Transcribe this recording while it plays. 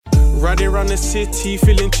Riding around the city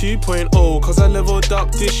feeling 2.0, cause I leveled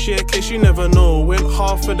up this year, case you never know. Went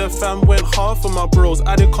half for the fam, went half for my bros.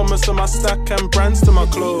 Added comments to my stack and brands to my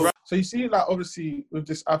clothes. So you see, like, obviously with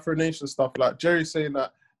this Afro Nation stuff, like Jerry saying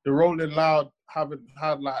that the Rolling Loud haven't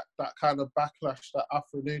had like that kind of backlash that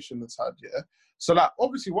Afro Nation has had, yeah. So like,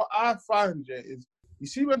 obviously what I find, yeah, is you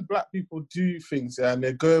see when black people do things, yeah, and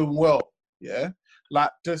they're going well, yeah, like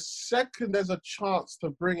the second there's a chance to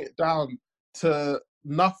bring it down to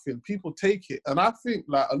nothing, people take it. And I think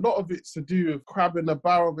like a lot of it's to do with crab in the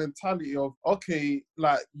barrel mentality of, okay,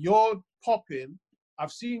 like you're popping,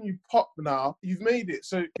 I've seen you pop now, you've made it,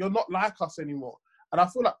 so you're not like us anymore. And I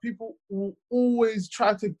feel like people will always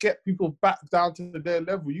try to get people back down to their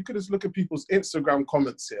level. You could just look at people's Instagram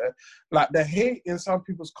comments here. Like the hate in some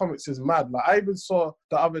people's comments is mad. Like I even saw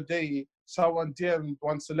the other day, someone DM'd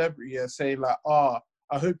one celebrity here saying like,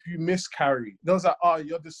 I hope you miscarry. They was like,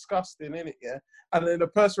 you're disgusting, innit, yeah? And then the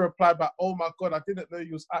person replied back, oh my God, I didn't know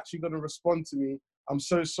you was actually going to respond to me. I'm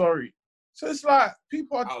so sorry. So it's like,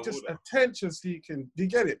 people are just attention seeking. Do you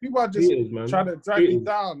get it? People are just trying to drag me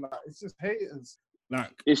down. Like, it's just haters.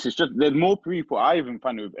 Like, it's just, there's more people. I even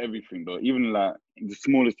find it with everything though, even like the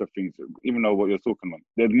smallest of things, even though what you're talking about.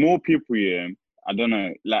 There's more people here, I don't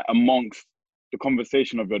know, like amongst the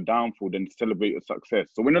conversation of your downfall than to celebrate your success.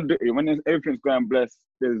 So when everything's going blessed,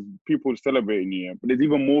 there's people celebrating you, but there's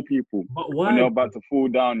even more people when you're about to fall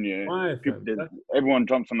down. Everyone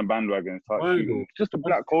jumps on the bandwagon and starts shooting. It's just a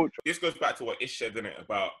black culture. This goes back to what Ish said, didn't it,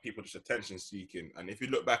 about people just attention seeking. And if you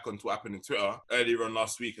look back on what happened in Twitter earlier on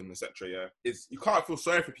last week and etc., you can't feel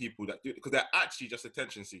sorry for people that do it because they're actually just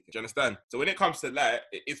attention seeking. Do you understand? So when it comes to that,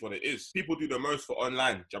 it is what it is. People do the most for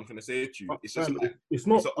online. I'm trying to say it to you. It's just it's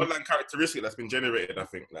an online characteristic that's been generated, I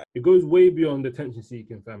think. Like, it goes way beyond attention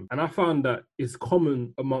seeking, fam. And I found that it's common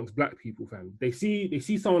amongst black people, fam. They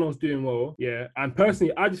see someone else doing well, yeah. And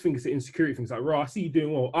personally, I just think it's an insecurity thing. It's like, I see you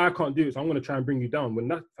doing well, I can't do it, so I'm gonna try and bring you down. When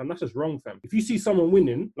that's just wrong, fam. If you see someone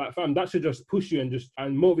winning, like, fam, that should just push you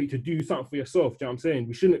and motivate you to do something for yourself. Do you know what I'm saying?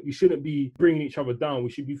 We shouldn't be bringing each other down.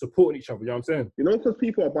 We should be supporting each other. You know what I'm saying? You know, because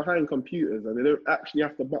people are behind computers and they don't actually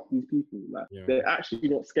have to buck these people. Like, they're actually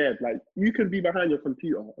not scared. Like, you can be behind your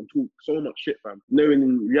computer and talk so much shit, fam, knowing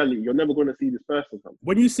in reality you're never going to see this person, fam.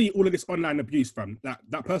 When you see all of this online abuse, fam,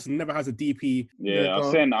 that person never has a DP. Yeah,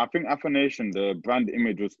 I'm saying, I think Afro Nation, the brand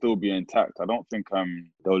image will still be intact. I don't think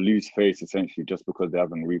they'll lose face essentially just because they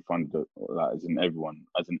haven't refunded it, like, as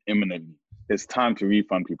in imminently. It's time to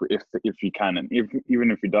refund people if you can, and even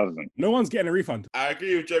if he doesn't. No one's getting a refund. I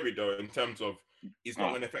agree with Jerry though in terms of it's not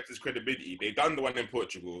going to affect his credibility. They done the one in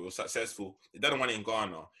Portugal, it was successful. They done the one in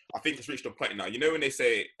Ghana. I think it's reached a point now. You know when they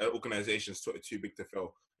say organizations too big to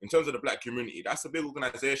fail. In terms of the black community, that's a big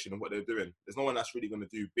organization and what they're doing. There's no one that's really going to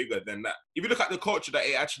do bigger than that. If you look at the culture that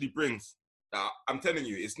it actually brings, I'm telling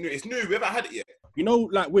you, it's new. It's new. We haven't had it yet. You know,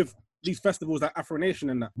 like with these festivals like Afro Nation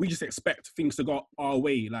and that, we just expect things to go our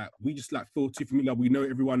way. Like, we just like feel too familiar. We know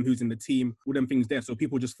everyone who's in the team, all them things there. So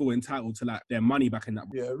people just feel entitled to like their money back in that.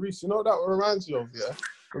 Yeah, Reese, you know what that reminds you of, yeah?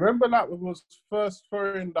 Remember that when we was first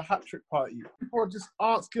throwing the hat-trick party? People were just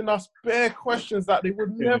asking us bare questions that they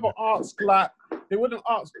would never ask, like, they wouldn't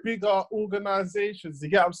ask bigger organizations. You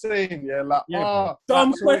get what I'm saying? Yeah, like,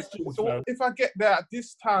 dumb questions. So if I get there at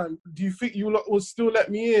this time, do you think you lot will still let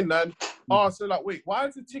me in? And so like, wait, why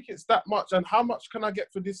is the tickets that much? And how much can I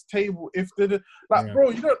get for this table? If bro,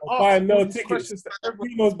 you don't ask no tickets.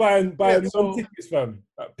 Everyone's buying no tickets, fam.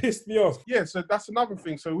 That pissed me off. Yeah, so that's another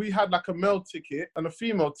thing. So we had like a male ticket and a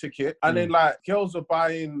female ticket, and then like girls were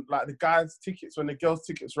buying like the guys' tickets when the girls'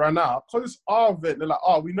 tickets ran out. Because it's our event, they're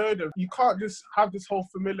like, we know them. You can't just have this whole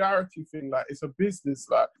familiarity thing. Like, it's a business.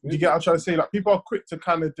 Like, you get what I'm trying to say? Like, people are quick to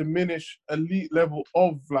kind of diminish elite level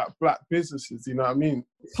of like black businesses. You know what I mean?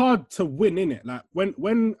 It's hard to win, innit? Like,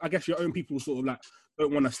 when I guess your own people sort of like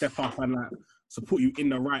don't want to step up and like support you in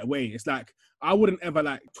the right way. It's like, I wouldn't ever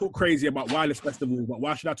like talk crazy about Wireless Festival, but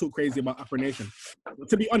why should I talk crazy about Afro Nation? But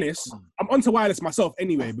to be honest, I'm onto Wireless myself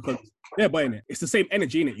anyway, because they're buying it. It's the same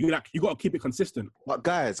energy in it. You got to keep it consistent. But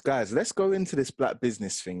guys, let's go into this black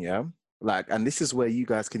business thing, yeah? Like, and this is where you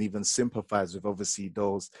guys can even sympathize with obviously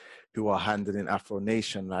those who are handling Afro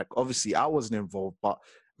Nation. Like, obviously I wasn't involved, but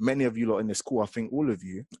many of you lot in the school, I think all of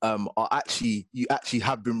you, you actually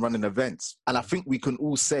have been running events. And I think we can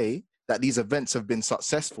all say that these events have been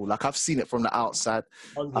successful. Like, I've seen it from the outside.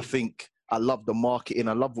 I think I love the marketing.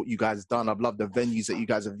 I love what you guys done. I've loved the venues that you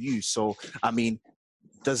guys have used. So, I mean,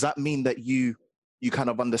 does that mean that you kind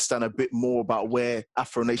of understand a bit more about where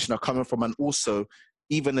Afro Nation are coming from? And also,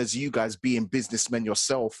 even as you guys being businessmen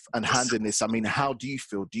yourself and handling this, I mean, how do you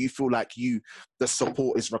feel? Do you feel like the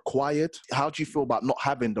support is required? How do you feel about not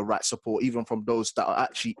having the right support, even from those that are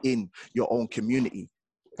actually in your own community?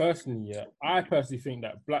 Personally, yeah, I personally think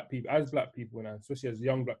that black people, and especially as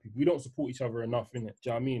young black people, we don't support each other enough, innit? Do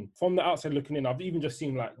you know what I mean? From the outside looking in, I've even just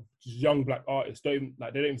seen like young black artists they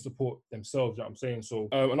don't even support themselves. You know what I'm saying? So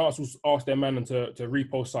an artist will ask their man to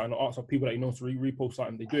repost something, or ask for people that he knows to repost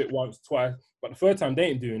something. They do it once, twice, but the third time they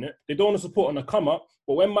ain't doing it. They don't want to support on the come up,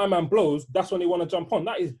 but when my man blows, that's when they want to jump on.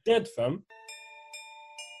 That is dead, fam.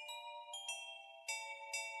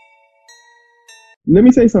 Let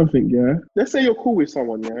me say something, yeah? Let's say you're cool with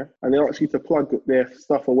someone, yeah? And they ask you to plug their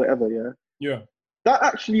stuff or whatever, yeah? Yeah. That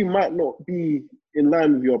actually might not be in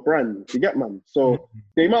line with your brand, you get, man? So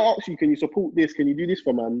they might ask you, can you support this? Can you do this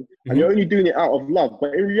for man? And you're only doing it out of love.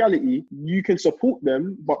 But in reality, you can support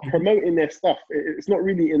them, but promoting their stuff, it's not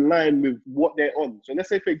really in line with what they're on. So let's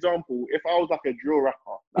say, for example, if I was like a drill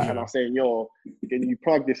rapper, and I'm saying, yo, can you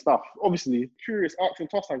plug this stuff? Obviously, curious asking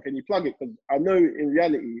Tosan, can you plug it? Because I know in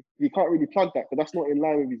reality, he can't really plug that, because that's not in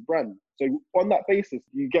line with his brand. So on that basis,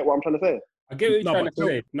 you get what I'm trying to say? I get what you're trying to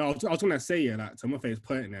say. No, I was going to say, yeah, like, to my face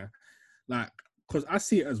point there, like, because I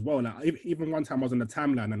see it as well. Like, even one time I was on the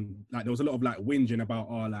timeline and like there was a lot of like whinging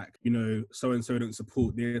about, like, you know, so and so don't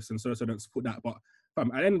support this and so don't support that. But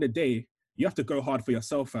fam, at the end of the day, you have to go hard for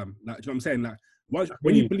yourself, fam. Like, do you know what I'm saying? Like,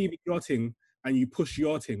 when you believe in your thing and you push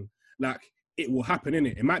your thing, like, it will happen,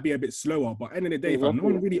 innit? It might be a bit slower, but at the end of the day, fam, no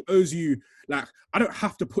one really owes you. Like, I don't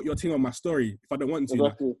have to put your thing on my story if I don't want to.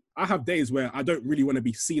 Like, I have days where I don't really want to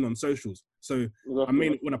be seen on socials. So I may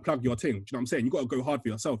not want to plug your thing. Do you know what I'm saying? You got to go hard for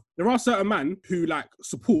yourself. There are certain men who like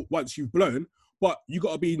support once you've blown, but you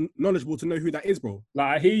got to be knowledgeable to know who that is, bro.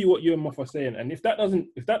 Like, I hear you what you and Muff are saying, and if that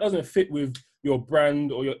doesn't fit with your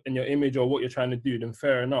brand or your image or what you're trying to do, then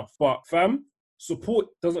fair enough. But fam, support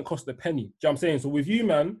doesn't cost a penny. Do you know what I'm saying? So with you,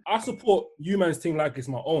 man, I support you man's thing like it's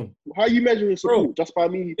my own. How are you measuring support? Bro, just by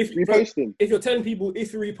me reposting? If you're telling people,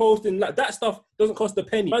 if you're reposting, like, that stuff doesn't cost a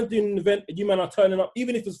penny. Man's doing an event, you man are turning up,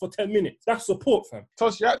 even if it's for 10 minutes. That's support, fam.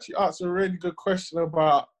 Tosh, you actually asked a really good question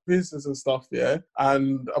about business and stuff, yeah?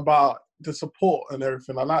 And about the support and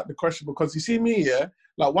everything. I like the question because you see me, yeah?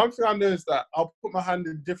 Like, one thing I know is that I'll put my hand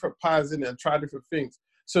in different pies in it and try different things.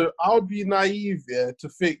 So I'll be naive, yeah, to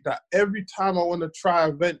think that every time I want to try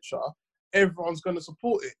a venture, everyone's going to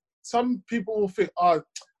support it. Some people will think, oh,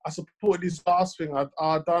 I supported this last thing,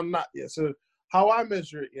 I've done that, yeah. So how I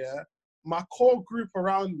measure it, yeah, my core group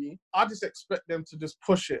around me, I just expect them to just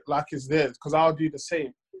push it like it's theirs, because I'll do the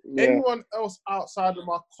same. Yeah. Anyone else outside of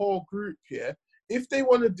my core group, yeah, if they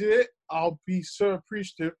want to do it, I'll be so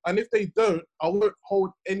appreciative. And if they don't, I won't hold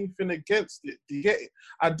anything against it. Do you get it?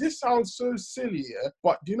 And this sounds so silly, yeah?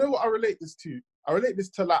 But do you know what I relate this to? I relate this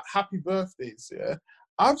to, like, happy birthdays, yeah?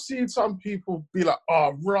 I've seen some people be like,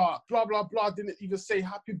 oh, rah, blah, blah, blah, didn't even say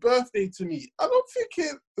happy birthday to me. And I'm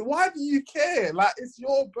thinking, why do you care? Like, it's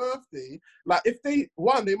your birthday. Like, if they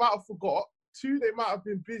might have forgot. 2, they might have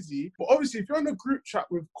been busy. But obviously, if you're in a group chat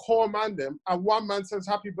with core man them and one man says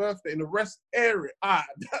happy birthday and the rest air it,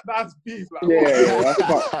 that's beef. Like,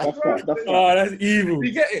 that's evil.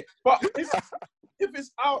 You get it? But if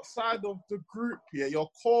it's outside of the group here, your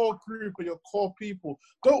core group and your core people,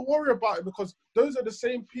 don't worry about it, because those are the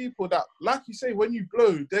same people that, like you say, when you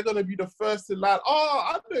blow, they're going to be the first to like, oh,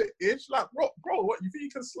 I know it. Like, bro, what, you think you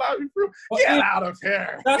can slide me through? Get out of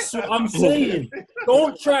here. That's what I'm saying.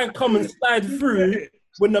 Don't try and come and slide through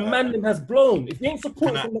when the man has blown. If you ain't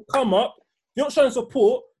supporting from the come up, you're not trying to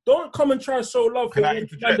support, don't come and try and show love for when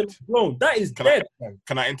the man blown. That is dead.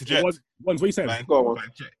 Can I interject? What are you saying?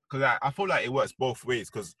 Because I feel like it works both ways.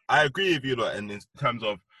 Because I agree with you, lot, in terms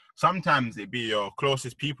of sometimes it be your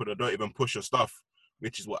closest people that don't even push your stuff,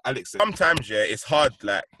 which is what Alex said. Sometimes, yeah, it's hard,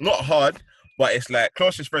 like, not hard, but it's like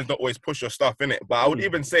closest friends don't always push your stuff, innit? But I would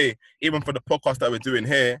even say, even for the podcast that we're doing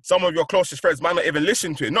here, some of your closest friends might not even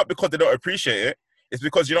listen to it, not because they don't appreciate it. It's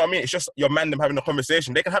because, you know what I mean? It's just your man them having a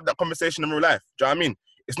conversation. They can have that conversation in real life. Do you know what I mean?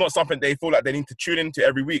 It's not something they feel like they need to tune into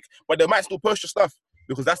every week, but they might still push your stuff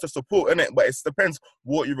because that's the support, innit? But it depends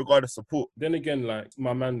what you regard as support. Then again, like,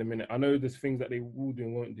 my man them, innit? I know there's things that they will do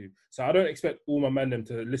and won't do. So I don't expect all my man them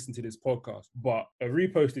to listen to this podcast, but a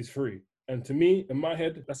repost is free. And to me, in my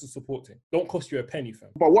head, that's a support thing. Don't cost you a penny, fam.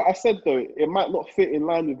 But what I said, though, it might not fit in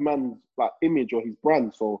line with man's, like, image or his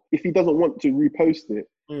brand. So if he doesn't want to repost it,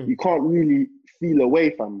 you can't really feel away,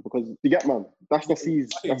 fam, because you get, man, that's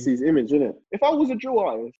his image, isn't it? If I was a drill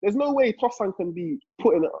artist, there's no way Tosan can be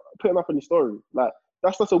putting up on his story. Like,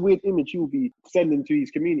 that's just a weird image he will be sending to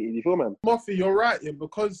his community. Do you feel, man? Muffy, you're right, yeah,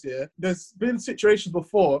 because, yeah, there's been situations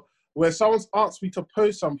before where someone's asked me to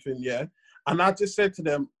post something, yeah, And I just said to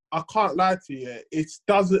them, I can't lie to you. It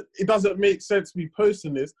doesn't make sense me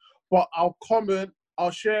posting this, but I'll comment,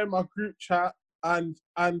 I'll share in my group chat, and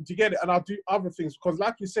you get it, and I'll do other things, because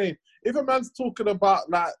like you're saying, if a man's talking about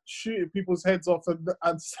like shooting people's heads off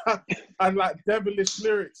and like devilish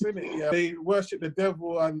lyrics in it, yeah, they worship the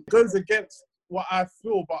devil and goes against what I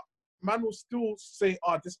feel, but man will still say,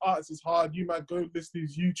 this artist is hard, you might go listen to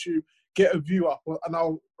his YouTube, get a view up, and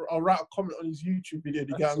I'll write a comment on his YouTube video.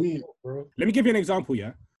 You get what I mean, bro? Let me give you an example,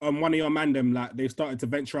 yeah. One of your man them, like, they've started to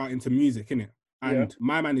venture out into music, innit? And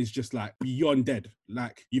my man is just like beyond dead.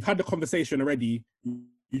 Like, you've had the conversation already.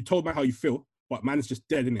 You told me how you feel, but man's just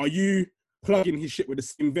dead, innit? Are you plugging his shit with the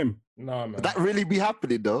same vim? Nah, man. That really be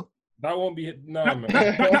happening though. That won't be. Nah, man.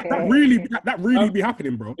 That really be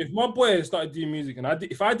happening, bro. If my boy started doing music and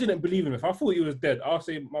if I didn't believe him, if I thought he was dead, I'll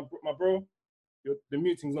say, my bro, the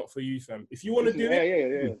muting's not for you, fam. If you want to do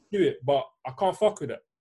it, do it. But I can't fuck with that.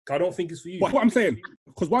 I don't think it's for you. But what I'm saying,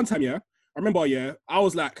 because one time, I remember, I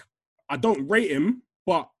was like, I don't rate him,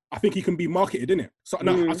 but I think he can be marketed, innit? So,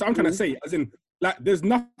 so I'm trying to say, as in, like, there's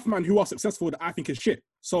enough man who are successful that I think is shit.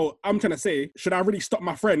 So I'm trying to say, should I really stop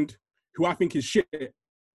my friend who I think is shit,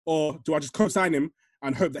 or do I just co-sign him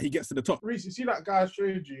and hope that he gets to the top? Reece, you see that guy I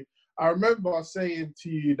showed you? I remember saying to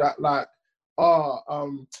you that, like,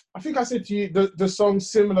 I think I said to you the song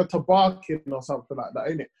similar to Barking or something like that,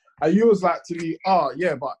 innit? And you was like to me,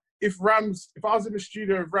 yeah, but if I was in the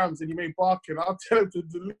studio with Rams and he made Barking, I'll tell him to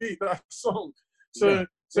delete that song. So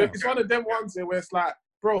it's one of them ones there where it's like,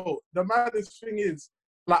 bro, the maddest thing is,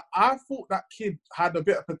 like, I thought that kid had a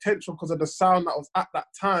bit of potential because of the sound that was at that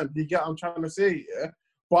time. Do you get what I'm trying to say? Yeah.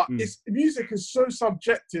 But music is so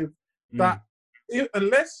subjective that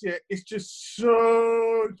unless it's just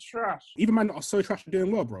so trash. Even man that are so trash are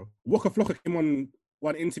doing well, bro. Waka Flocka came on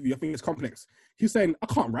one interview, I think it's Complex. He's saying, I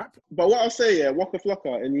can't rap. But what I'll say, Waka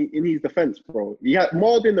Flocka, in his defense, bro, he had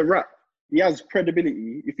more than the rap. He has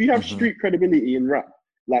credibility. If you have street credibility in rap,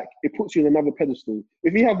 like, it puts you on another pedestal.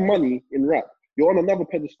 If you have money in rap, you're on another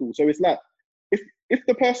pedestal. So it's like, if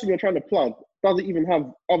the person you're trying to plug doesn't even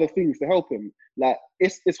have other things to help him, like,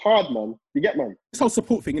 it's hard, man. You get, man? This whole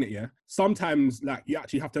support thing, innit, yeah? Sometimes, like, you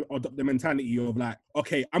actually have to adopt the mentality of, like,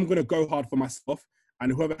 okay, I'm going to go hard for myself,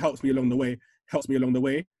 and whoever helps me along the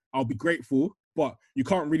way. I'll be grateful, but you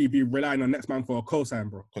can't really be relying on next man for a cosign,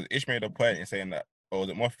 bro. Because Ish made a point in saying that, or was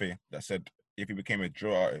it Moffy that said if he became a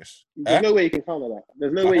drill artist? There's no way you can counter that.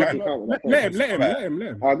 There's no way you can counter that. Let him.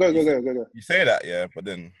 Go. You say that, yeah, but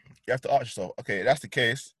then you have to ask yourself, okay, that's the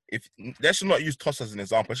case. Let's just not use Toss as an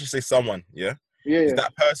example. Let's just say someone, is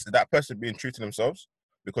that person being true to themselves?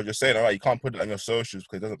 Because you're saying, all right, you can't put it on your socials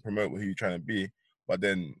because it doesn't promote who you're trying to be. But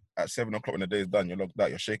then at 7 o'clock when the day is done, you're locked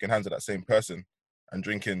out, you're shaking hands with that same person and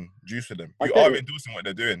drinking juice with them. You are endorsing what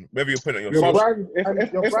they're doing. Whether you put it on your brand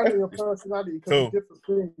and your personality can be different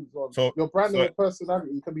things. Your brand and your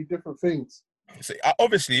personality can be different things. So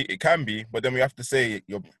obviously it can be, but then we have to say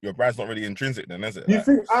your brand's not really intrinsic then, is it? Do you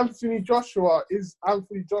think Anthony Joshua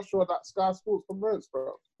that Sky Sports promotes,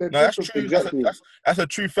 bro? No, that's true. That's a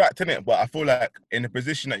true fact, isn't it? But I feel like in the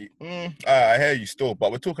position that I hear you still,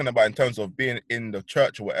 but we're talking about in terms of being in the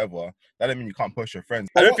church or whatever, that doesn't mean you can't post your friends.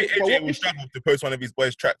 I don't think AJ would struggle to post one of his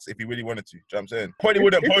boys' tracks if he really wanted to. Do you know what I'm saying? Probably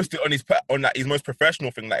wouldn't post it on his most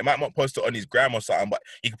professional thing. Like, he might not post it on his gram or something, but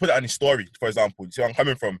he could put it on his story, for example. You see where I'm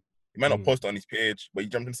coming from? He might not post it on his page, but you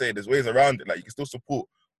jump and say there's ways around it. Like, you can still support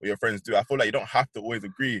what your friends do. I feel like you don't have to always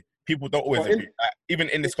agree. People don't always agree. Like, even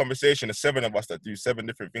in this conversation, there's 7 of us that do 7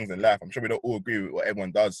 different things in life. I'm sure we don't all agree with what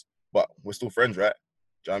everyone does, but we're still friends, right?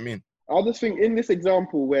 Do you know what I mean? I just think in this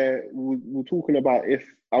example where we're talking about if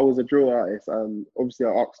I was a drill artist and obviously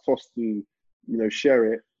I asked Toss to,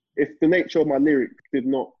 share it, if the nature of my lyric did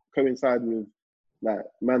not coincide with like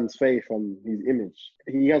man's faith and his image,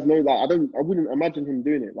 he has no, like, I wouldn't imagine him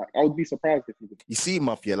doing it. Like, I would be surprised if he did. You see,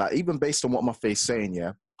 Mafia, like, even based on what Mafia is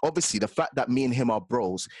saying, obviously the fact that me and him are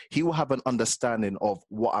bros, he will have an understanding of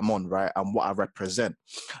what I'm on, right, and what I represent.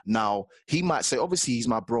 Now, he might say, obviously he's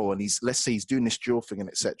my bro, and let's say he's doing this drill thing and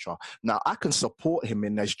etc. Now, I can support him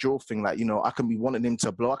in this drill thing, like, I can be wanting him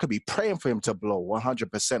to blow, I could be praying for him to blow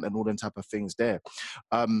 100% and all them type of things there.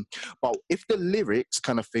 But if the lyrics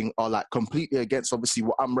kind of thing are like completely against obviously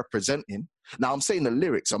what I'm representing, now I'm saying the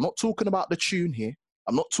lyrics, I'm not talking about the tune here.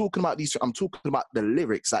 I'm not talking about these. I'm talking about the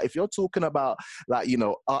lyrics. Like, if you're talking about, like,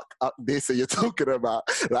 up this, and you're talking about,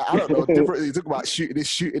 like, I don't know, different. You talk about shooting this,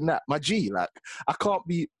 shooting that. My G, like, I can't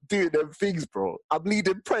be doing them things, bro. I'm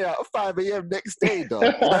leading prayer at 5 a.m. next day, dog. You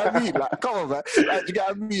know what I mean? Like, come on, man. Like, you get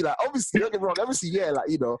what I mean? Like, obviously, don't get me wrong. Obviously, yeah, like,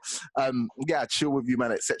 I chill with you,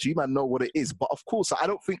 man, etc. You man know what it is, but of course, I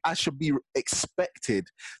don't think I should be expected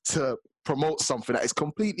to promote something that is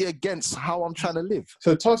completely against how I'm trying to live.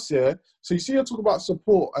 So Toss, yeah. So you see, you're talking about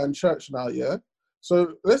support and church now, yeah.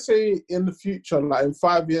 So let's say in the future, like in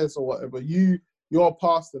 5 years or whatever, you're a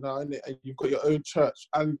pastor now, innit, and you've got your own church,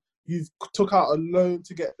 and you've took out a loan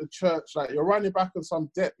to get the church. Like you're running back on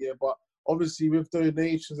some debt, yeah. But obviously with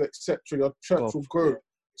donations, etc., your church will grow.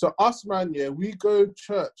 So us, man, yeah, we go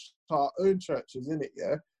church to our own churches, innit,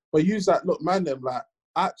 yeah. But use that, look, man, them like.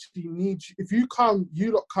 Actually need you. If you come,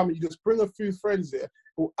 you lot come and you just bring a few friends here, it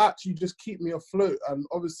will actually just keep me afloat. And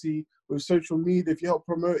obviously with social media, if you help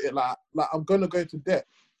promote it, like I'm gonna go to debt.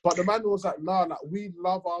 But the man was like, nah, like we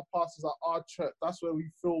love our pastors at our church. That's where we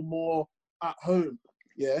feel more at home.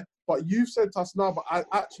 Yeah. But you've said to us, nah, but I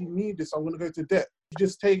actually need this. I'm gonna go to debt. You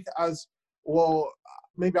just take it as, well,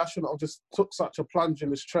 maybe I shouldn't have just took such a plunge in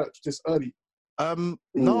this church this early.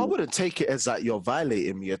 No, I wouldn't take it as that you're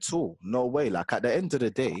violating me at all. No way. Like at the end of the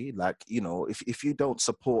day, like, you know, if you don't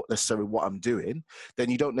support necessarily what I'm doing, then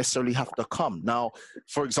you don't necessarily have to come. Now,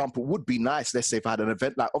 for example, would be nice, let's say if I had an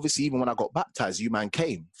event, like obviously even when I got baptized, you man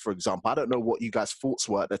came, for example. I don't know what you guys' thoughts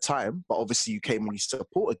were at the time, but obviously you came and you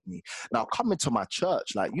supported me. Now coming to my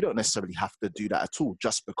church, like you don't necessarily have to do that at all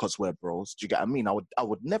just because we're bros. Do you get what I mean? I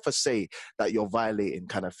would never say that you're violating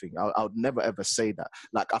kind of thing. I would never ever say that.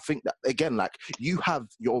 Like I think that again, like you have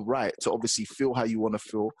your right to obviously feel how you want to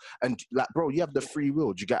feel, and like bro, you have the free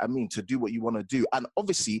will, do you get what I mean, to do what you want to do. And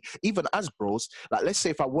obviously even as bros, like let's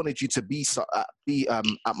say if I wanted you to be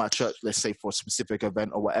at my church, let's say for a specific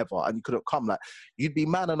event or whatever, and you couldn't come, like you'd be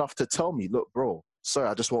man enough to tell me, look bro, sorry,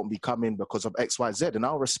 I just won't be coming because of XYZ, and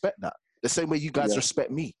I'll respect that the same way you guys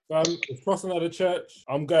respect me. If crossing out of church,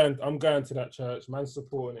 I'm going to that church, man,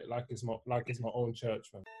 supporting it like it's my own church,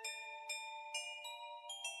 man.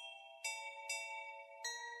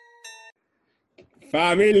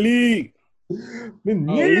 Family.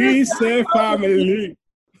 We say family.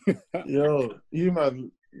 Yo, you man.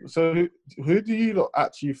 So who do you lot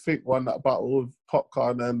actually think won that battle with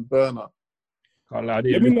Popcorn and Burner? Can't lie,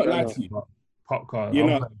 let me not lie to you. Popcorn. You I'm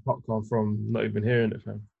know, playing Popcorn from not even hearing it,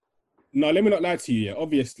 fam. No, let me not lie to you. Yeah,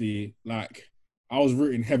 obviously, like I was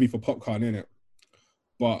rooting heavy for Popcorn, innit?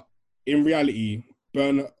 But in reality,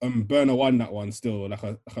 Burner won that one still. Like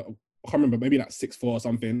I can't remember, maybe like 6-4 or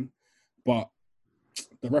something. But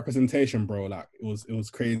the representation, bro, like it was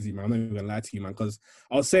crazy, man. I'm not even gonna lie to you, man, because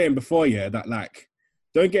I was saying before, yeah, that like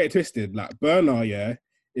don't get it twisted. Like Burner, yeah,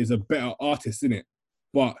 is a better artist, innit?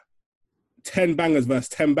 But 10 bangers versus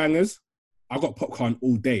 10 bangers, I got Popcorn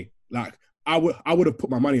all day. Like I would have put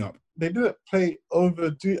my money up. They didn't play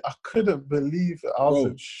Overdo It. I couldn't believe it. I was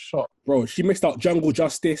in shock. Bro, she mixed out Jungle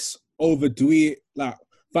Justice, Overdo It, like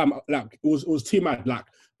fam, like it was too mad. Like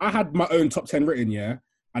I had my own top 10 written, yeah,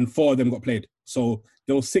 and 4 of them got played. So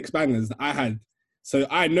there was 6 bangers that I had. So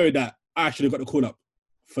I know that I should have got the call up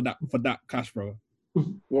for that cash, bro.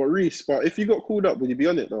 Well, Reese, but if you got called up, would you be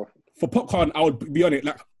on it though? For Popcorn, I would be on it.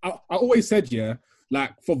 Like I always said, yeah,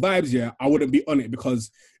 like for Vibes, yeah, I wouldn't be on it because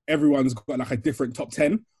everyone's got like a different top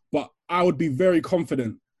 10. But I would be very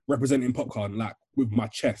confident representing Popcorn, like with my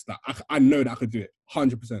chest. Like I know that I could do it,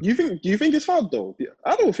 100%. Do you think it's hard though?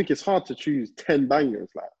 I don't think it's hard to choose 10 bangers.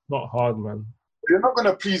 Like Not hard, man. You're not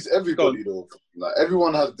gonna please everybody though. Like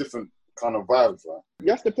everyone has different kind of vibes, right?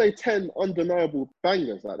 you have to play 10 undeniable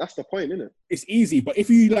bangers. Like that's the point, isn't it? It's easy, but if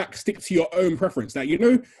you like stick to your own preference, like you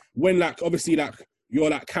know, when like obviously like you're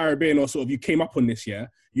like Caribbean or sort of you came up on this, yeah,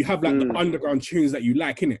 you have like the underground tunes that you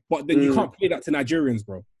like, innit? But then you can't play that to Nigerians,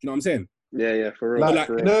 bro. Do you know what I'm saying? Yeah, for real. Like,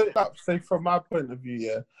 for real. you know, like, say from my point of view,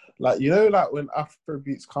 yeah, like, you know, like when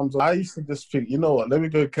Afrobeats comes on, I used to just think, you know what, let me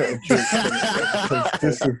go get a drink.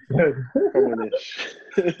 This is dead. Come on,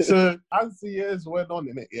 So as the years went on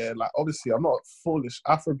in it, yeah, like obviously I'm not foolish.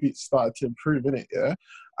 Afrobeats started to improve in it, yeah.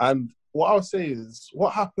 And what I'll say is,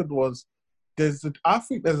 what happened was, I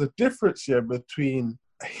think there's a difference here between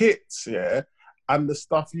hits, yeah, and the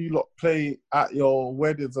stuff you lot play at your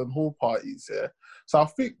weddings and hall parties, yeah. So I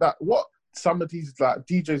think that what some of these like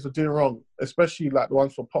DJs were doing wrong, especially like the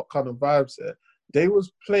ones for Popcorn and Vibes, yeah, they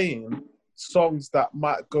was playing songs that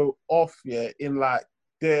might go off, yeah, in like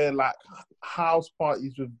their like house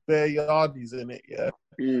parties with bare yardies in it, yeah.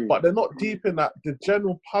 But they're not deep in that. The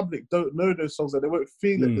general public don't know those songs and they won't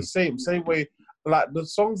feel it the same way. Like the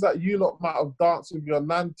songs that you lot might have danced with your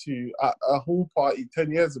nan to at a hall party 10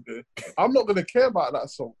 years ago, I'm not gonna care about that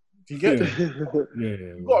song. Do you get it?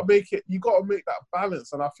 You gotta make it. You gotta make that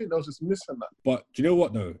balance, and I think they was just missing that. But do you know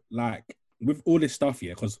what though? Like with all this stuff,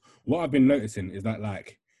 yeah, because what I've been noticing is that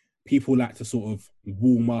like people like to sort of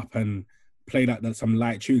warm up and play like some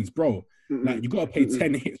light tunes, bro. Like you gotta play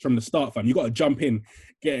 10 hits from the start, fam. You gotta jump in,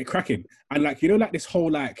 get it cracking, and like you know, like this whole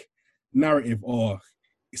like narrative or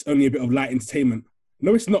it's only a bit of light entertainment.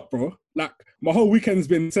 No, it's not, bro. Like, my whole weekend's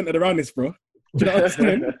been centered around this, bro. Do you know what I'm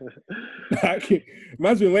saying? Like,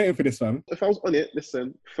 man's been waiting for this, fam. If I was on it,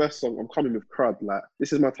 listen, first song, I'm coming with crowd. Like,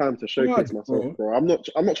 this is my time to showcase myself, bro. I'm not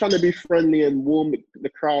trying to be friendly and warm the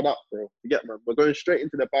crowd up, bro. You get, man? We're going straight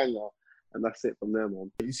into the banger, and that's it from there, man.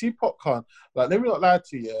 You see Popcorn, like, let me not lie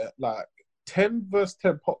to you, like, 10 versus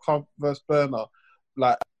 10 Popcorn versus Burner,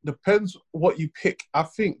 like, depends what you pick. I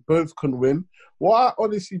think both can win. What I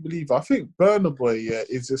honestly believe, I think Burner Boy,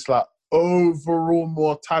 is just, like, overall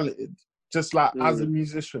more talented. Just like as a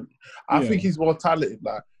musician, I think he's more talented.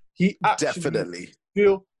 Like he actually definitely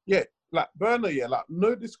like Burner, like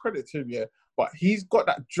no discredit to him, but he's got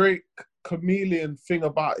that Drake chameleon thing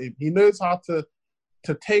about him. He knows how to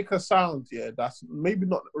take a sound, that's maybe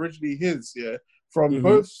not originally his, from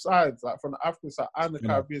both sides, like from the African side and the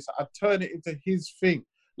Caribbean side, and turn it into his thing.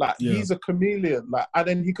 Like he's a chameleon, like, and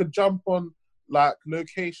then he could jump on like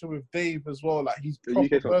location with Dave as well. Like he's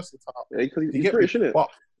proper versatile. Yeah, because he's British, isn't it?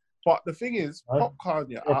 But the thing is,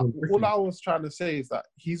 Popcorn, all I was trying to say is that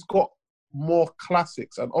he's got more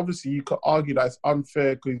classics. And obviously you could argue that it's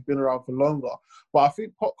unfair because he's been around for longer. But I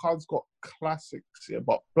think Popcorn's got classics,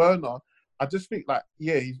 But Burner, I just think like,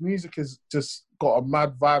 his music has just got a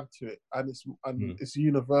mad vibe to it. And it's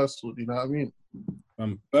universal, you know what I mean?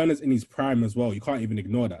 Burner's in his prime as well. You can't even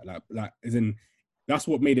ignore that. Like as in, that's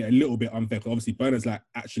what made it a little bit unfair. Because obviously Burner's like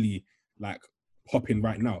actually like popping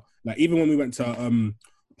right now. Like even when we went to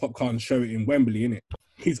Popcorn show in Wembley, innit?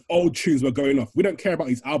 His old tunes were going off. We don't care about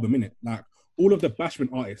his album, innit? Like all of the Bashment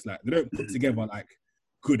artists, like they don't put together like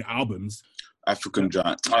good albums. African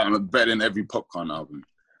Giant, better than every Popcorn album.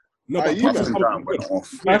 No, but African Giant went off.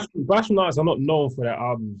 Bashment artists are not known for their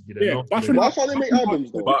albums. That's why they make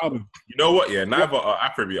albums, though. But, you know what? Yeah, neither are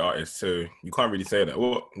Afrobeat artists, so you can't really say that.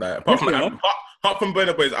 Well, like, apart from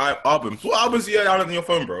Burna Boy's albums, what albums do you have on your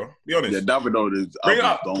phone, bro? Be honest. Yeah, Davido is. Bring it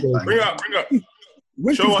up. Bring it up.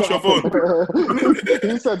 Show us your phone.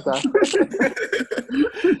 Who said that?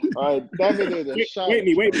 All right, Davido,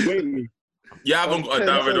 wait me. You haven't got a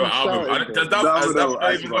Davido album. Does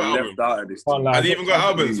Davido even got an album? Left out of this team. Has he even got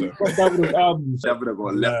albums? Davido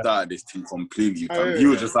got left out of this team completely. He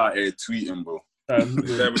was just out here tweeting, bro.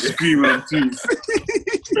 Screaming on tweets.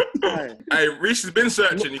 Hey, Reese has been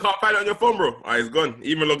searching. You can't find it on your phone, bro. He's gone. He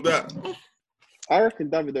even looked that. I reckon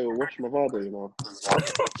Davido will watch Mavado, you know.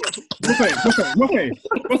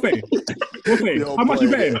 How much you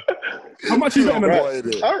betting? How much you betting on that?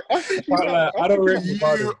 I don't rate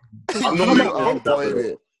Mavado. I'm buying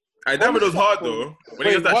it. Hey, Davido's hard though. When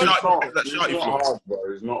he gets that shot, you hard, bro.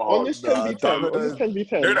 It's not hard. On this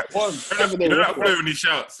 10v10, You know that flow when he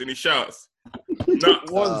shouts,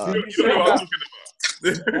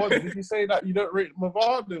 No, did you say that you don't rate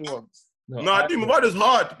Mavado once? No, I think Mavado's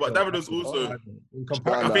hard, but Davido's also. I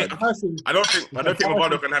don't think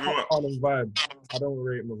Mavado can have him up. I don't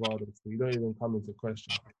rate Mavado, so you don't even come into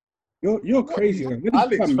question. You're crazy, man.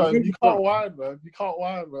 Alex, man, you can't whine, man.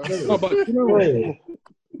 No, but you know what?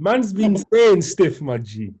 Man's been staying stiff, my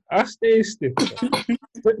G. I stay stiff.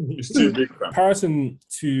 It's too big, fam. Comparison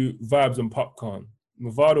to Vibes and Popcorn,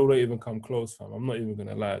 Mavado don't even come close, fam. I'm not even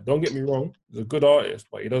gonna lie. Don't get me wrong. He's a good artist,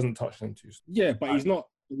 but he doesn't touch them too. Yeah, but he's not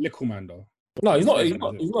little man though. No, he's not a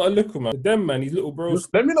little man. Them man, he's little bros.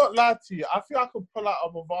 Let me not lie to you. I think I could pull out a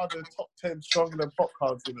Mavado top 10 stronger than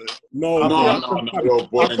Popcorn today. No. You're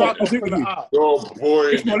boy.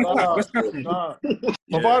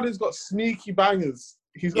 Mavado's got sneaky bangers.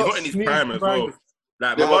 He's not in his prime as well.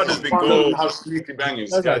 Like, Mavado's been gold. Have sneaky bangers.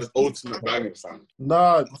 This guy's ultimate bangers, fam.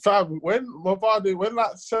 Nah, fam. When Mavado, when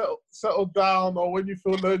that settle down, or when you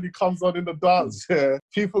feel lonely comes on in the dance,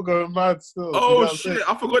 people go mad still. Oh shit!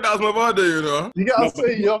 I forgot that was Mavado. You know. You get what I'm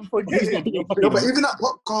saying? You're forgetting. No, but even that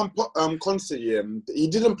Popcorn concert, he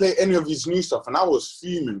didn't play any of his new stuff, and I was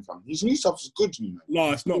fuming, fam. His new stuff is good, you know.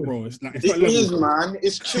 No, it's not, bro. It's not. It is, man.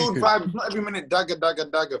 It's chilled vibe. It's not every minute dagger, fam.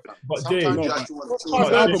 But sometimes Jay, you actually want to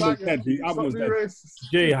the album was dead.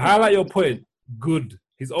 Jay, highlight your point. Good.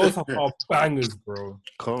 He's also got bangers, bro.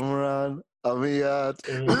 Come around.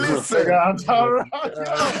 Listen. Hey,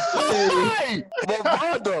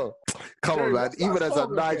 Mavado. Come on, man. Even as a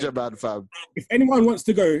Niger man, fam. If anyone wants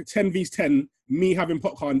to go 10 vs 10, me having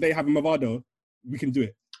Popcorn, they having Mavado, we can do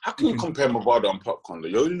it. How can you compare Mavado and Popcorn?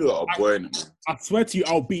 You're a little boy, man. I swear to you,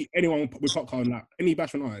 I'll beat anyone with Popcorn, like any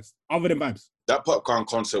Bashment artist, other than Vibes. That Popcorn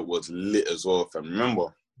concert was lit as well, fam.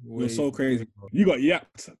 Remember? You're so crazy. You got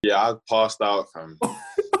yapped. Yeah, I passed out, fam. I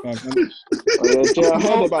heard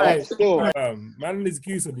about that still. Man and his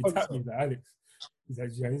goose will be tapping to Alex. He's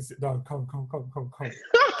like, yeah, sit down, come. I was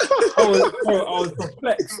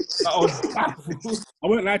perplexed. I was baffled. I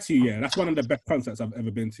won't lie to you, yeah, that's one of the best concerts I've ever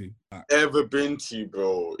been to. Like, Ever been to,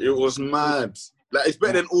 bro? It was mad. Like, it's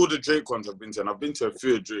better than all the Drake ones I've been to, and I've been to a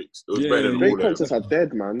few of Drake's. It was better than Drake all of them. concerts are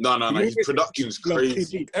dead, man. No, his production's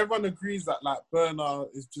crazy. Everyone agrees that like Burner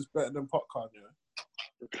is just better than Popcorn, you know?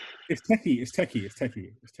 It's techie.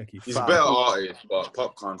 He's a better artist, but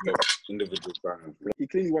Popcorn's got individual bangers. He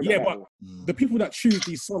clearly won Yeah, that but battle. the people that choose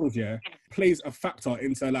these songs, yeah, plays a factor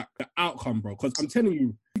into like the outcome, bro. Because I'm telling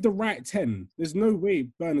you, with the right 10, there's no way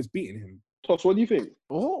Burner's beating him. Toss, what do you think?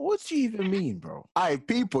 What do you even mean, bro? Aye,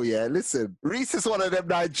 people, yeah, listen. Reese is one of them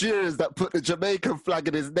Nigerians that put the Jamaican flag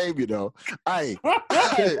in his name, you know. Aye,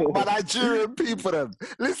 my Nigerian people, them.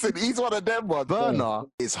 Listen, he's one of them ones. Burner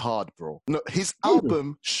is hard, bro. No, his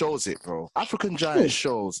album shows it, bro. African Giant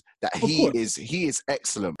shows that he is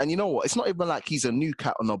excellent. And you know what? It's not even like he's a new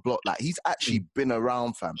cat on the block. Like, he's actually been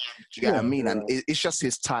around, fam. Do you get what I mean? And it's just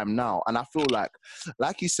his time now. And I feel like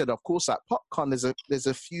you said, of course, like Popcorn, there's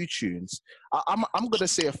a few tunes. I'm gonna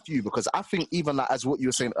say a few because I think even like as what you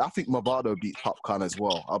were saying, I think Mavado beat Popcorn as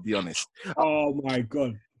well. I'll be honest. Oh my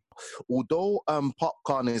god! Although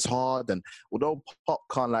Popcorn is hard, and although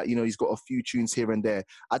Popcorn, like, you know, he's got a few tunes here and there,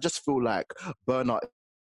 I just feel like Burner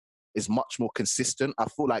is much more consistent. I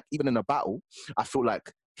feel like even in a battle, I feel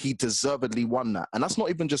like he deservedly won that, and that's not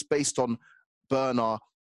even just based on Burner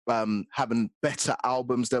having better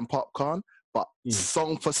albums than Popcorn, but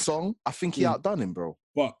song for song, I think he outdone him, bro.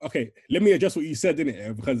 But okay, let me adjust what you said, innit?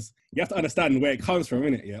 Yeah? Because you have to understand where it comes from,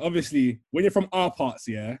 innit? Yeah, obviously, when you're from our parts,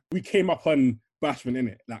 yeah, we came up on Bashment,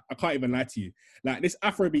 innit? Like, I can't even lie to you. Like, this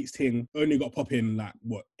Afrobeats thing only got popping like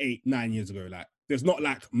what 8-9 years ago. Like, there's not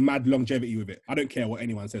like mad longevity with it. I don't care what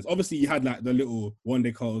anyone says. Obviously, you had like the little One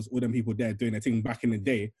Day Calls, all them people there doing their thing back in the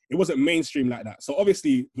day. It wasn't mainstream like that. So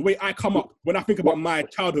obviously, the way I come up when I think about my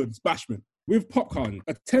childhood's Bashment. With Popcorn,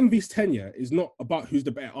 a 10 vs 10 is not about who's the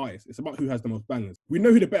better artist. It's about who has the most bangers. We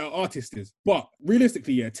know who the better artist is. But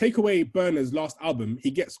realistically, take away Burner's last album, he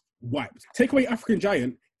gets wiped. Take away African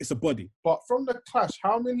Giant, it's a body. But from The Clash,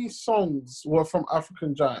 how many songs were from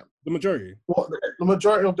African Giant? The majority. What, the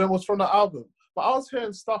majority of them was from the album. But I was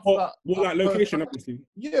hearing stuff that... Well, like location, obviously.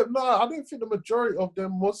 Yeah, no, I don't think the majority of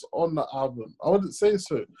them was on the album. I wouldn't say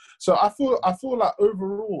so. So I feel like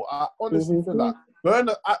overall, I honestly feel like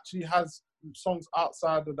Burner actually has songs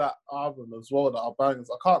outside of that album as well that are bangers.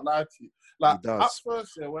 I can't lie to you. Like at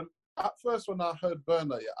first when I heard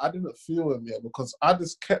Burner, I didn't feel him because I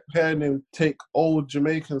just kept hearing him take old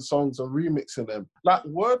Jamaican songs and remixing them. Like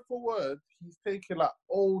word for word, he's taking like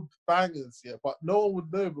old bangers, but no one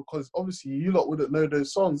would know because obviously you lot wouldn't know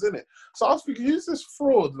those songs, innit? So I was thinking, who's this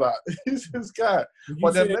fraud? Like, who's this guy?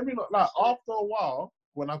 But then let me not like after a while,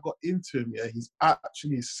 when I got into him, he's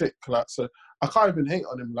actually sick. Like, so I can't even hate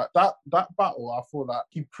on him. Like that battle, I feel like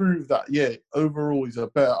he proved that, overall he's a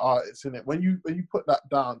better artist, innit? When you put that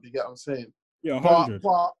down, do you get what I'm saying? Yeah, 100.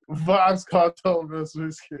 But Vibes Cartel versus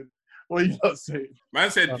Wizkid. What are you not saying?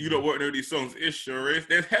 Man said you don't know these songs. It's sure is.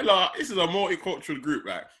 There's hella. This is a multicultural group.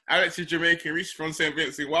 Like Alex is Jamaican, Reese from St.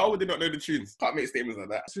 Vincent. Why would they not know the tunes? Can't make statements like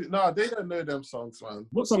that. No, they don't know them songs, man.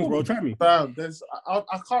 What songs, bro? Try me. Damn,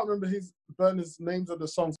 I can't remember Burner's names of the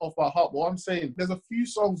songs off by heart. But what I'm saying, there's a few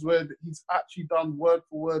songs where he's actually done word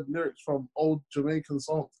for word lyrics from old Jamaican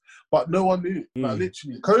songs, but no one knew. Like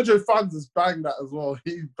literally, Kojo fans has banged that as well.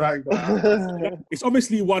 He banged that. It's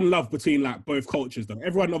obviously one love between like both cultures, though.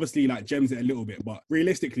 Everyone obviously like gems it a little bit, but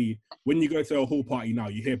realistically, when you go to a hall party now,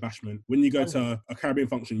 you hear Bashment. When you go to a Caribbean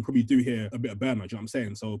function, you probably do hear a bit of Burner. Do you know what I'm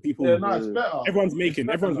saying? So people, it's better. Everyone's making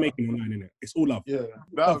online, innit? It's all love. Yeah,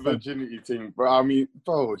 that virginity thing, bro. I mean,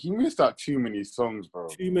 bro, he missed out too many songs, bro.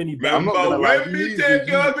 Too many. Remember when we take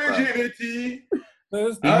your virginity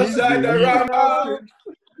outside the round?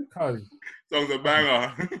 Songs a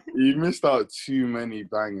banger. You missed out too many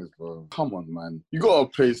bangers, bro. Come on, man. You gotta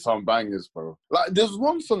play some bangers, bro. Like, there's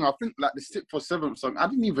one song, I think, like the 6 for 7 song. I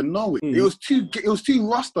didn't even know it. It was too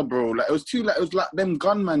Rasta, bro. Like, it was like them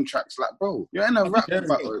gunman tracks. Like, bro, you're in a rap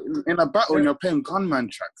battle, and you're playing gunman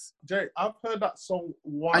tracks. Jay, I've heard that song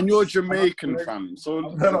once. And you're Jamaican, fam.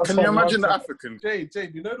 So can you imagine the African? Jay,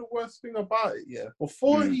 you know the worst thing about it,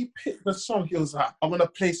 Before he picked the song, he was like, I'm gonna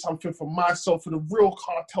play something for myself, for the real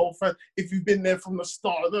cartel fans. If you we've been there from the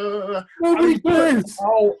start. Nobody cares.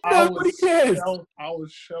 Nobody cares. I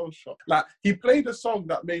was shell shocked. Like, he played a song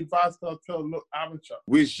that made Vybz Kartel look amateur.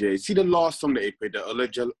 Wiz, yeah. See the last song that he played, the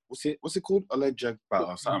Alleged, what's it called? Alleged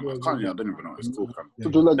or something. I don't even know what it's called.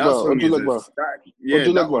 That song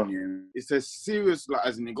is that one, yeah. It's a serious, like,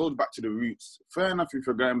 as in it goes back to the roots. Fair enough if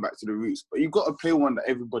you're going back to the roots, but you've got to play one that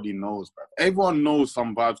everybody knows, bro. Everyone knows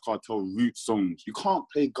some Vybz Kartel root songs. You can't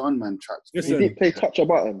play Gunman tracks. He didn't play Touch a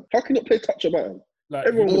Button. How can you not play Touch a Button? Like,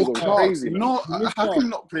 Everyone was Clarks. crazy. No, how can you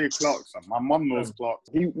not play Clarks? My mum knows Clarks.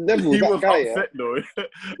 He never He was was that guy. upset though.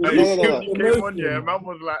 No. He came on, yeah. Man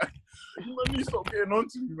was like, "Man, you stop getting on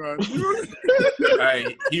to me, man."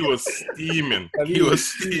 Hey, he was steaming. He He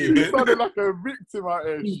sounded sounded like a victim out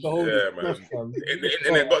here. man.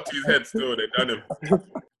 And it got to his head still. They done him.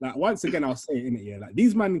 Like, once again, I'll say it, innit, yeah. Like,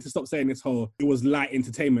 these man need to stop saying this whole it was light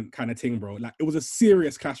entertainment kind of thing, bro. Like, it was a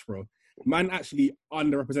serious clash, bro. Man actually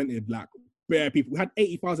underrepresented, like, bare people. We had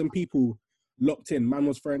 80,000 people locked in. Man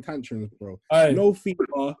was throwing tantrums, bro. Aye. No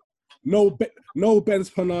FIFA, no Benz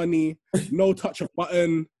Panani, no Touch a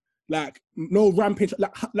Button, like, no ramping shop,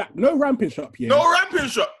 like no ramping shop, yeah. No ramping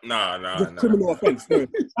shop. Nah. It's a criminal offense. No,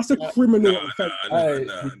 that's a criminal offense. Hey,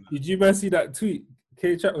 did you man see that tweet?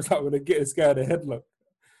 K-Chat was like, "We're gonna get this guy the headlock."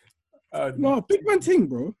 No, big man thing,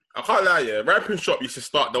 bro. I can't lie, yeah. Ramping shop used to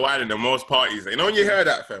start the wine in the most parties. You know when you hear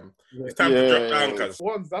that, fam? It's time to drop down, cuz.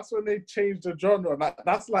 That's when they changed the genre. Like,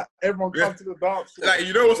 that's like everyone comes to the dance floor. Like,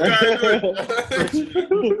 you know what's going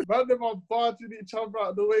on? Man, them are barging each other out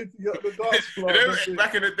of the way to get on the dance floor. You know,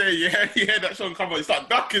 back in the day, you heard that song come on, you start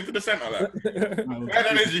ducking to the centre, like. Bad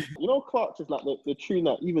energy. You know, Clarks is like the tune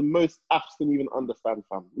that even most apps didn't even understand,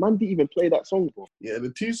 fam. Man didn't even play that song, bro. Yeah,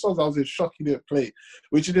 the two songs I was in shock he didn't play,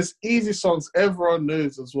 which are just easy songs everyone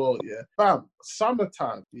knows as well, yeah. Bam,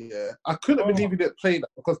 Summertime, yeah. I couldn't believe he didn't play that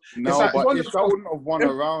because No, like, but if that wouldn't have won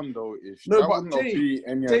a round though, No, that but wouldn't have beat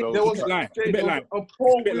any Jay, of there those. was a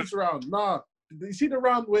poor Wiz round. Nah, you see the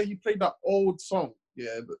round where he played that old song?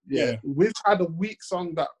 Yeah. Wiz had a weak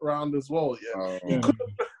song that round as well, yeah. He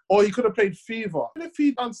could have played Fever. If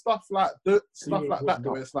he done stuff like that,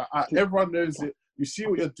 where it's like everyone knows it. You see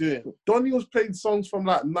what you're doing. Donny was playing songs from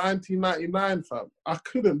like 1999, fam. I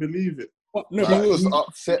couldn't believe it. No, he was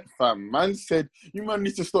upset, fam. Man said, "You man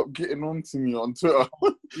need to stop getting on to me on Twitter."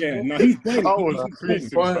 Yeah, no, he's I was creasing,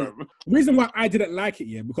 fam. The reason why I didn't like it,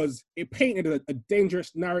 yeah, because it painted a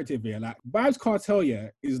dangerous narrative here. Like, Vybz Kartel, yeah,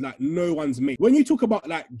 is like no one's mate. When you talk about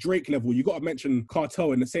like Drake level, you got to mention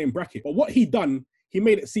Kartel in the same bracket. But what he done, he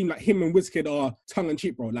made it seem like him and Wizkid are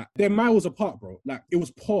tongue-in-cheek, bro. Like, they're miles apart, bro. Like, it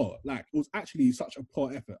was poor. Like, it was actually such a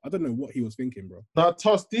poor effort. I don't know what he was thinking, bro. Now,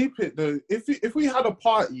 toss deep it, though. If we had a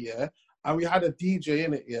party, yeah, and we had a DJ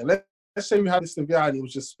in it, yeah, let's say we had this guy and he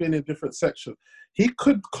was just spinning different sections. He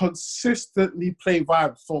could consistently play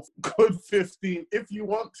vibes for good 15 if you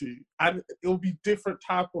want to, and it'll be different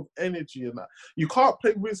type of energy in that. You can't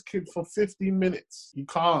play Wizkid for 15 minutes. You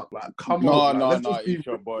can't. Like, come on. No.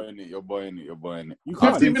 You're boying it. You're boying it. You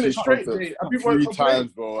can't. 15 minutes straight, mate. I've been 3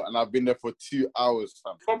 times, bro, and I've been there for 2 hours,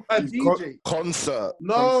 fam. From a DJ. Concert.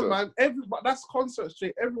 No, man. That's concert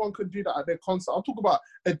straight. Everyone could do that at their concert. I'm talking about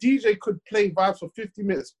a DJ could play vibes for 50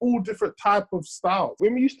 minutes, all different type of styles.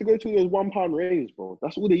 When we used to go to those £1 raves, bro,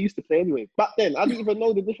 that's all they used to play anyway. Back then, I didn't even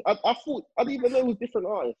know the different. I didn't even know it was different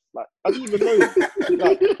artists. Like, I didn't even know.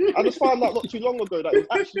 Like, I just found out not too long ago that it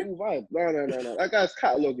was actually all vibe. No. That guy's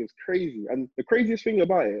catalogue is crazy. And the craziest thing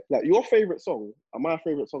about it, like, your favorite song and my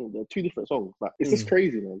favorite song, they're two different songs. Like, it's just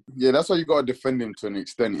crazy, man. Yeah, that's why you gotta defend him to an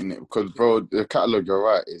extent, innit? Because, bro, the catalogue, you're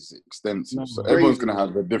right, is extensive. So everyone's gonna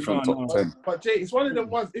have a different top 10. But Jay, it's one of them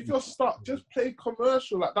ones. If you're stuck, just play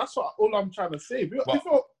commercial. Like, that's all I'm trying to say. If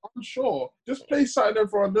you're unsure, just play something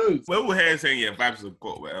everyone knows. We're all here saying, yeah, vibes have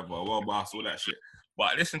got whatever, well, boss, all that shit.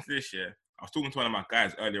 But listen to this, yeah. I was talking to one of my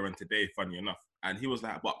guys earlier on today, funny enough, and he was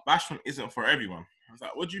like, but Bashment isn't for everyone. I was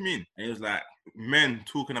like, what do you mean? And he was like, men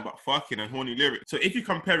talking about fucking and horny lyrics. So if you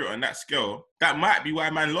compare it on that scale, that might be why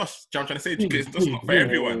man lost. Do you know what I'm trying to say? Because it's just not for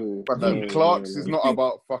everyone. But then Clarks is not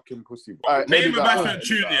about fucking pussy. Right, name a Bashment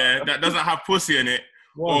tune, yeah, that doesn't have pussy in it,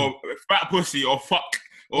 or fat pussy, or fuck,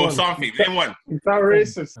 or something. Name one. Is that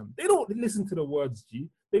racist? They don't listen to the words, G.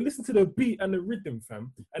 They listen to the beat and the rhythm,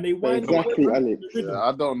 fam. And they wind exactly, Alex. Yeah,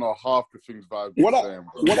 I don't know half the things Vibes what is saying.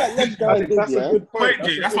 What that next guy did, that's a good point.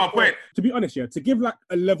 That's my point. To be honest, yeah, to give like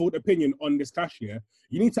a leveled opinion on this clash, yeah,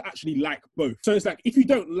 you need to actually like both. So it's like, if you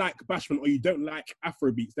don't like Bashment or you don't like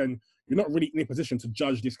Afrobeats, then you're not really in a position to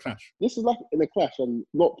judge this clash. This is like in a clash and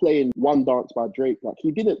not playing One Dance by Drake. Like, he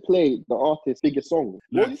didn't play the artist's biggest song.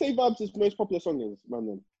 What do you say Vibes' most popular song is,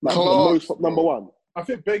 man? Like, the most number one. I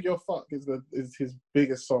think Beg Your Fuck is his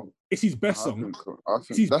biggest song. It's his best song. I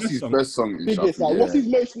think that's his best song. Biggest, like, what's his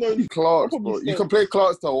most known? Clarks, bro. You can play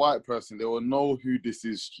Clarks to a white person, they will know who this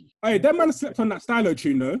is. Hey, that man slept on that stylo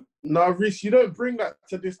tune, though. No, Reese, you don't bring that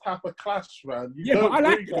to this type of clash, man. You Yeah, don't but I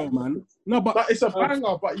like bring it though, that. man. No, but It's a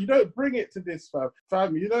banger, but you don't bring it to this,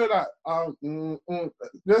 fam. You know that,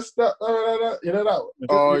 just that, you know that.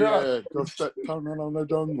 Oh, you know yeah. Just that time on the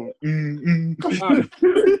jungle.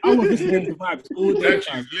 I was listening to vibes all day.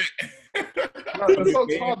 fam. The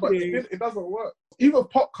song's hard, but it doesn't work. Even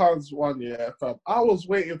Popcorn's one, fam. I was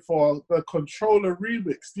waiting for the Controller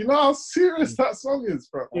remix. You know how serious that song is,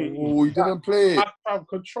 bro? Oh, you didn't play it. Fam,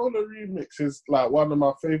 Controller remix is like one of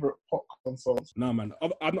my favorite Popcorn songs. No, man.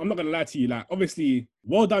 I'm not gonna lie to you. Like, obviously,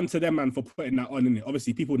 well done to them, man, for putting that on in it.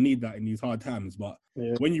 Obviously, people need that in these hard times. But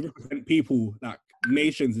when you represent people, like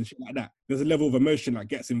nations and shit like that, there's a level of emotion that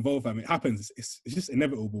gets involved. It happens. It's just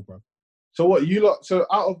inevitable, bro. So what you lot? So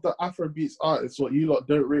out of the Afrobeats artists, what you lot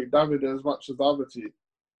don't rate Davido as much as the other two?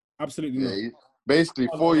 Absolutely not. Basically,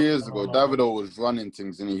 4 years ago, Davido was running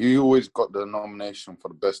things, and he always got the nomination for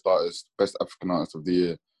the best artist, best African artist of the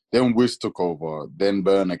year. Then Wiz took over. Then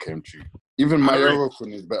Burna came through. Even Mayoro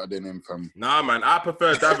is better than him, fam. Nah, man, I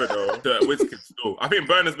prefer Davido to Wizkid still. I think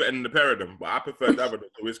Burna's better than the pair of them, but I prefer Davido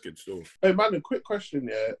to Wizkid still. Hey man, a quick question,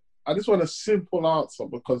 I just want a simple answer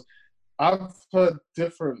because I've heard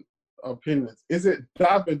different opinions. Is it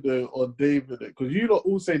Davido or Davido? Because you lot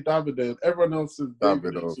all say Davido and everyone else says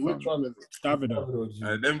Davido. So which one is it? Davido.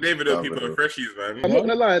 Them Davido people are freshies, man. I'm not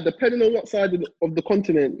gonna lie, depending on what side of the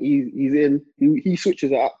continent he's in, he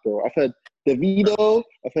switches it up, bro. I've heard Davido,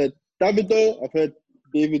 I've heard Davido, I've heard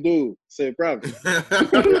Davido. So, bruv,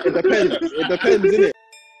 it depends. It depends, innit?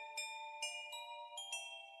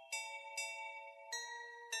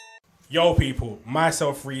 Yo, people,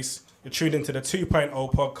 myself, Reese. You're tuned into the 2.0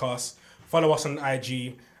 podcast. Follow us on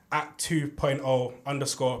IG at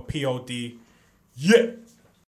 2.0_POD. Yeah.